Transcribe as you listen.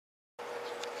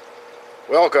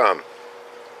Welcome.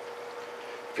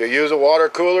 If you use a water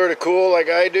cooler to cool like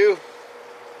I do,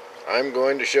 I'm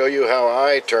going to show you how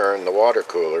I turn the water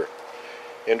cooler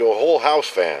into a whole house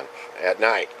fan at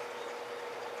night.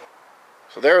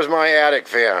 So there's my attic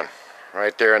fan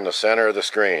right there in the center of the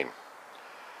screen.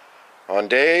 On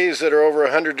days that are over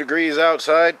 100 degrees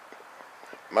outside,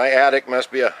 my attic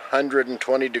must be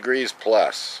 120 degrees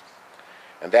plus,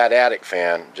 and that attic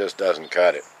fan just doesn't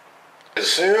cut it. As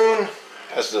soon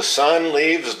as the sun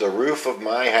leaves the roof of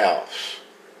my house,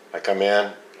 I come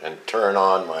in and turn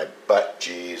on my butt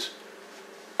cheese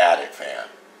attic fan.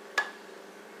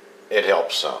 It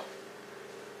helps some.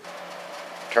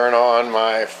 Turn on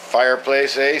my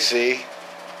fireplace AC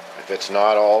if it's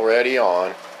not already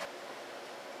on.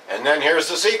 And then here's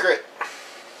the secret.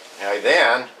 I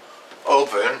then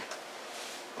open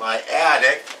my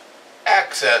attic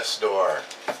access door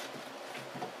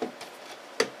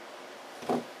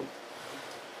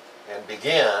and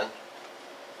begin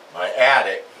my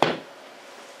attic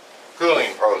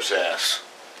cooling process.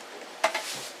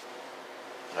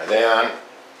 I then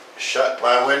shut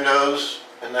my windows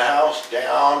in the house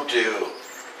down to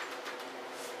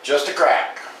just a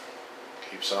crack.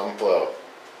 Keep some flow.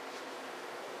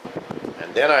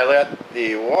 And then I let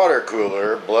the water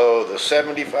cooler blow the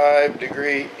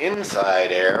 75-degree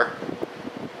inside air,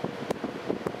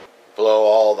 blow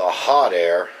all the hot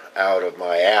air out of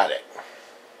my attic.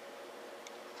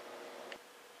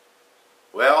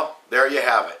 Well, there you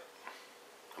have it.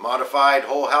 A modified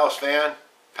whole house fan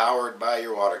powered by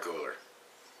your water cooler.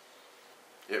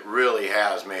 It really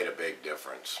has made a big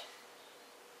difference.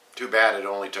 Too bad it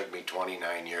only took me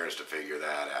 29 years to figure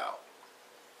that out.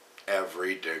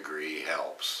 Every degree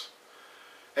helps.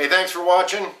 Hey, thanks for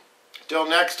watching. Till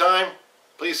next time,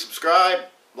 please subscribe,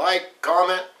 like,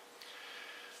 comment.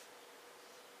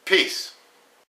 Peace.